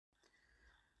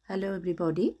Hello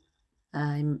everybody.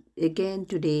 I'm again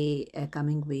today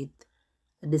coming with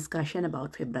a discussion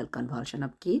about febrile convulsion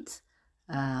of kids,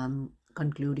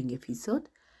 concluding episode.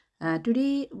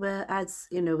 Today, as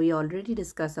you know, we already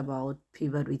discussed about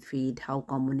fever with feet, how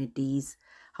common it is,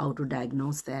 how to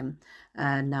diagnose them.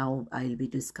 Now I'll be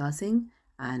discussing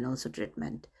and also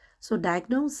treatment. So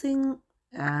diagnosing,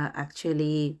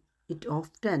 actually, it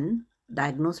often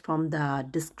diagnosed from the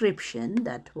description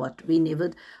that what we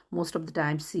never most of the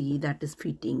time see that is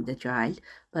feeding the child,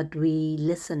 but we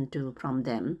listen to from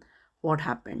them what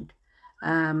happened.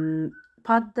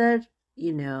 Further,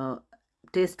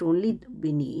 test only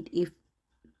we need if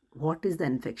what is the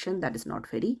infection, that is not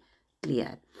very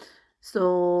clear.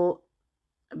 So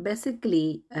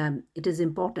basically, it is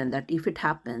important that if it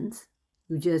happens,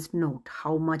 you just note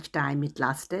how much time it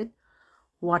lasted,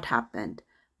 what happened.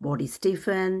 Body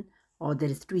stiffen, or there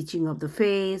is twitching of the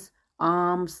face,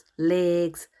 arms,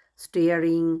 legs,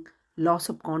 staring, loss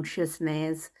of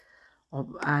consciousness,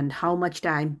 and how much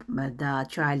time the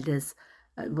child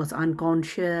was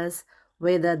unconscious,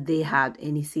 whether they had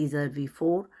any seizure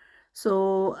before.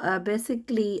 So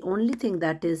basically, only thing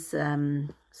that is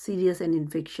serious and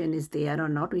infection is there or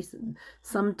not, we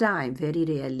sometimes, very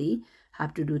rarely,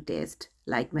 have to do test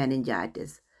like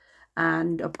meningitis.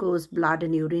 And of course, blood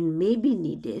and urine may be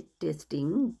needed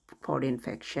testing for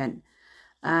infection.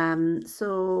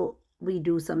 So we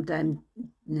do sometimes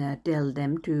tell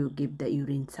them to give the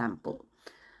urine sample.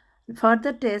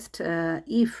 Further test,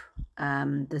 if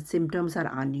the symptoms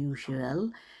are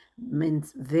unusual,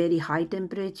 means very high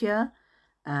temperature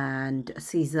and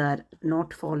seizure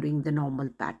not following the normal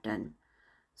pattern.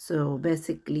 So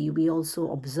basically, we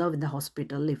also observe in the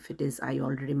hospital if it is, I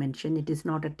already mentioned, it is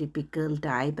not a typical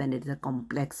type and it is a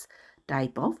complex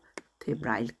type of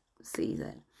febrile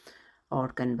seizure or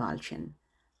convulsion.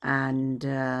 And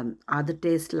other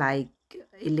tests like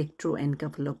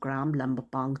electroencephalogram, lumbar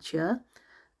puncture,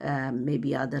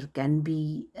 maybe other can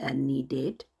be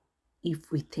needed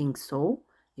if we think so,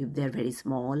 if they're very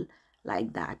small,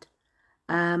 like that.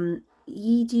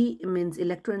 EEG means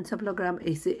electroencephalogram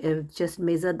is just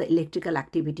measure the electrical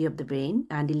activity of the brain,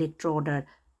 and electrode are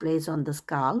placed on the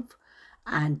scalp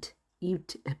and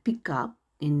it pick up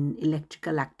in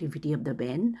electrical activity of the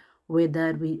brain,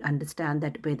 whether we understand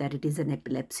that whether it is an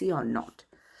epilepsy or not.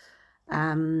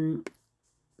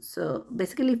 So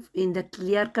basically, in the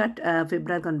clear-cut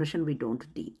febrile convulsion, we don't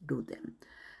do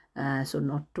them. So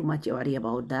not too much worry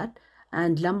about that.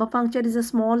 And lumbar puncture is a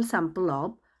small sample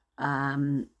of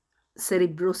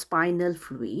cerebrospinal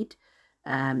fluid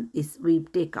is we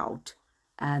take out,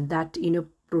 and that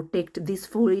protect this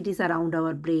fluid is around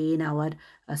our brain, our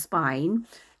spine,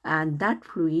 and that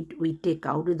fluid we take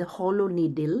out with a hollow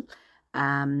needle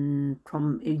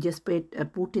from you just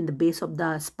put in the base of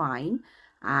the spine,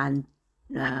 and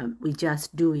we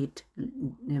just do it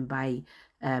by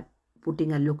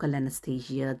putting a local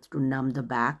anesthesia to numb the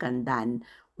back, and then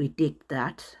we take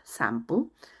that sample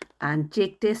and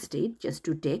test it just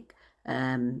to take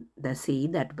see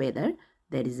that whether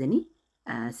there is any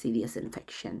serious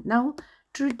infection. Now,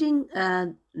 treating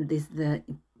the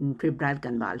febrile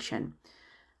convulsion.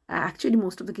 Actually,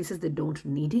 most of the cases they don't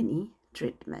need any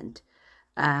treatment.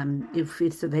 If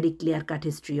it's a very clear-cut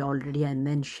history already I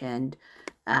mentioned,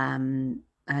 and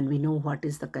we know what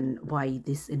is the why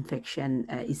this infection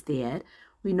is there,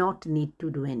 we not need to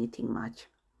do anything much.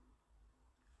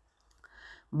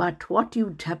 But what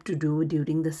you have to do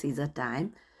during the seizure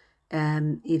time,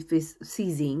 if it's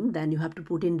seizing, then you have to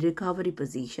put in recovery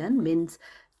position, means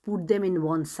put them in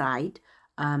one side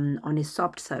on a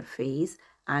soft surface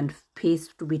and face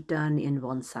to be turned in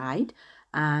one side.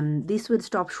 This will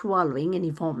stop swallowing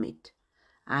any vomit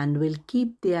and will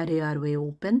keep their airway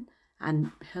open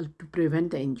and help to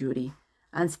prevent the injury.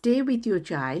 And stay with your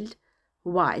child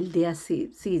while they are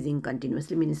seizing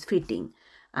continuously, means fitting.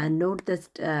 And note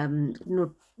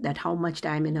that how much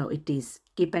time it is.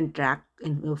 Keep and track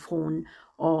in your phone,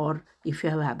 or if you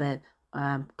have a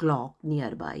clock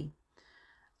nearby.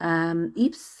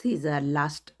 If seizure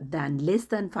lasts less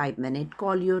than 5 minutes,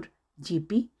 call your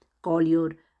GP, call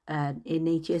your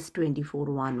NHS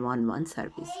 24111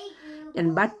 service.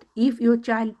 But if your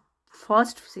child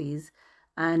first sees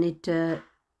and it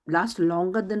lasts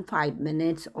longer than 5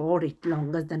 minutes, or it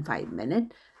longer than 5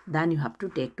 minutes, then you have to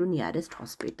take to nearest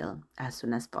hospital as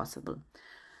soon as possible.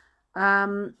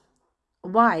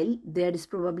 While there is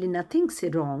probably nothing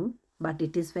wrong, but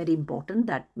it is very important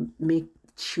that make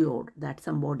sure that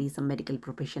somebody, some medical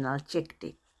professional, checked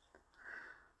it.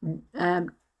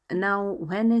 Now,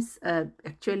 when is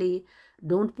actually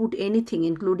don't put anything,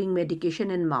 including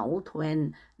medication, in mouth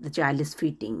when the child is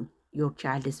feeding. Your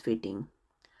child is feeding.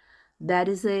 there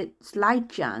is a slight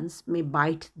chance may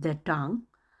bite their tongue,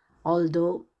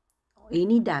 although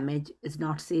any damage is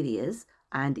not serious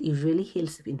and usually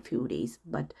heals in few days,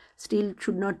 but still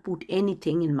should not put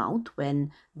anything in mouth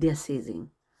when they are seizing.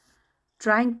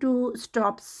 Trying to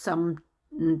stop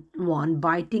someone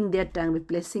biting their tongue by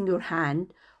placing your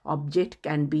hand object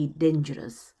can be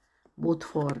dangerous, both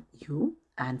for you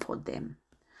and for them.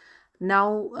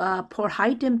 Now, for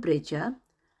high temperature,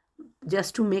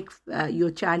 just to make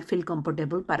your child feel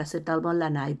comfortable, paracetamol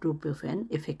and ibuprofen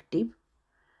effective,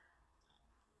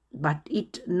 but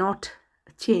it not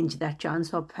change that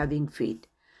chance of having fit.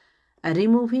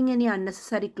 Removing any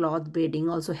unnecessary cloth bedding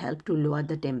also help to lower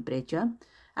the temperature.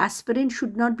 Aspirin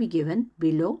should not be given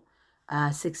below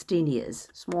 16 years.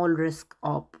 Small risk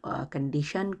of a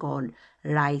condition called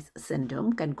Rice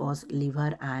syndrome can cause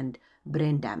liver and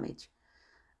brain damage.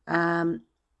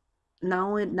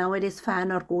 Nowadays,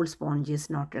 fan or cold sponge is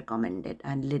not recommended,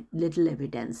 and little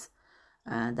evidence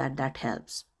that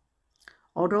helps.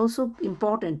 Or also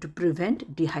important to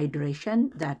prevent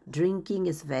dehydration, that drinking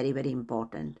is very, very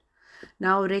important.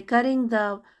 Now, recurring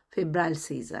the febrile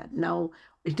seizure. Now,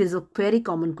 it is a very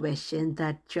common question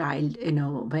that child,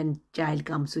 when child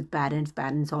comes with parents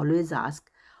always ask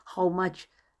how much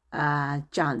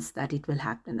chance that it will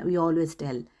happen. We always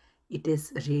tell it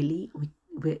is really,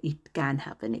 it can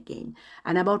happen again.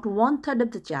 And about 1/3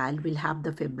 of the child will have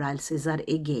the febrile seizure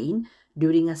again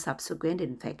during a subsequent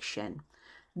infection.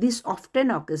 This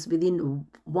often occurs within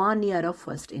 1 year of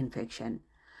first infection.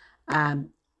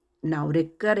 Now,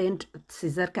 recurrent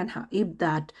seizure can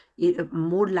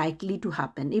more likely to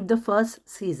happen if the first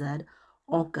seizure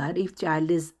occur if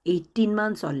child is 18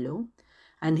 months or low,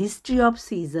 and history of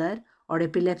seizure or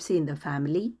epilepsy in the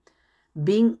family.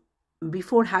 Being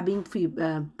before having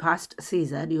past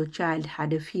seizure, your child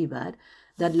had a fever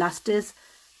that lasted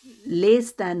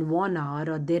less than 1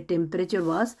 hour, or their temperature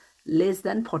was less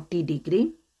than 40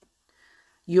 degree.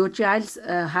 Your child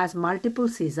has multiple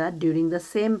seizures during the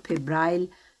same febrile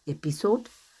episode.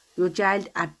 Your child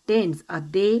attends a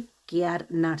day care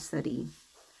nursery.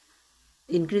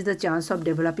 Increase the chance of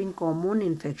developing common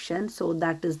infection, so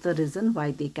that is the reason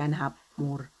why they can have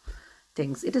more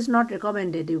things. It is not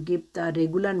recommended you give the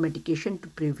regular medication to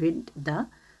prevent the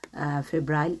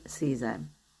febrile seizure,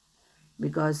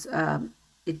 because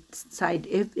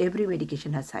every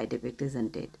medication has side effect,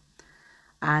 isn't it?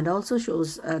 And also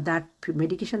shows that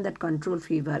medication that control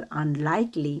fever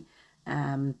unlikely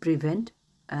prevent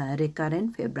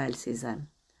recurrent febrile seizure.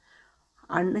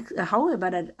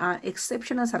 However,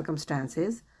 exceptional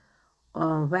circumstances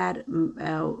where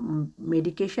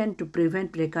medication to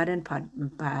prevent recurrent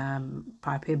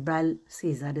febrile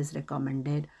seizure is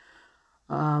recommended.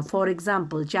 For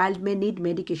example, child may need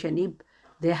medication if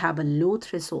they have a low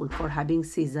threshold for having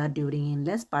seizure during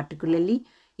illness, particularly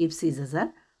if seizures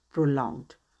are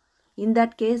prolonged. In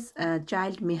that case, a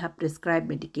child may have prescribed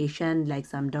medication like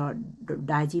some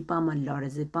diazepam or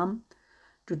lorazepam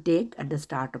to take at the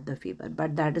start of the fever,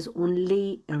 but that is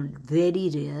only very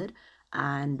rare,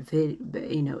 and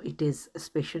it is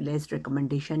specialized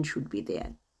recommendation should be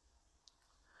there.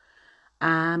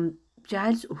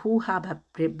 Childs who have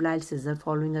febrile seizure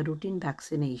following a routine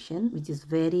vaccination, which is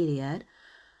very rare,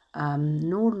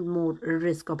 no more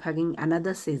risk of having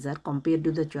another seizure compared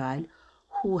to the child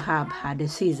who have had a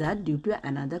seizure due to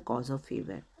another cause of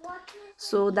fever.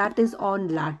 So that is on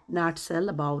nutshell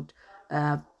about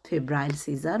febrile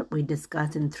seizure. We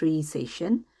discussed in 3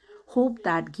 sessions. Hope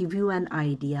that give you an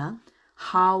idea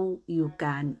how you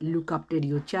can look after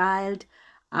your child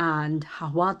and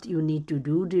what you need to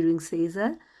do during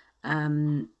seizure.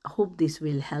 Hope this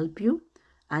will help you,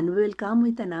 and we will come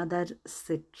with another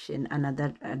section,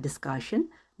 another discussion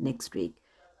next week.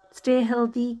 Stay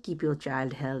healthy, keep your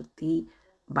child healthy.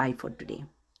 Bye for today.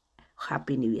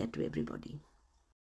 Happy New Year to everybody.